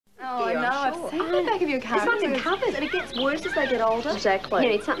see the back of your car. It's something covers, and it gets worse as they get older. Exactly. You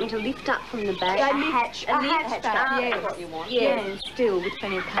need something to lift up from the back. A hatchback, That's what you want. Yeah. And still with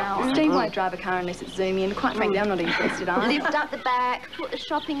plenty of power. Steve won't drive a car unless it's zoomy, and quite frankly, I'm not interested either. Lift up the back, put the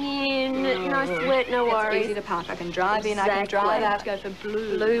shopping in, no sweat, no worries. It's easy to park. I can drive in, I can drive out, go for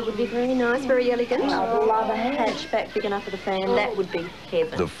blue. Blue would be very nice, very elegant. I'd love a hatchback big enough for the fan. That would be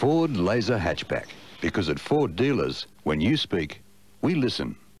heaven. The Ford Laser Hatchback. Because at Ford dealers, when you speak, we listen.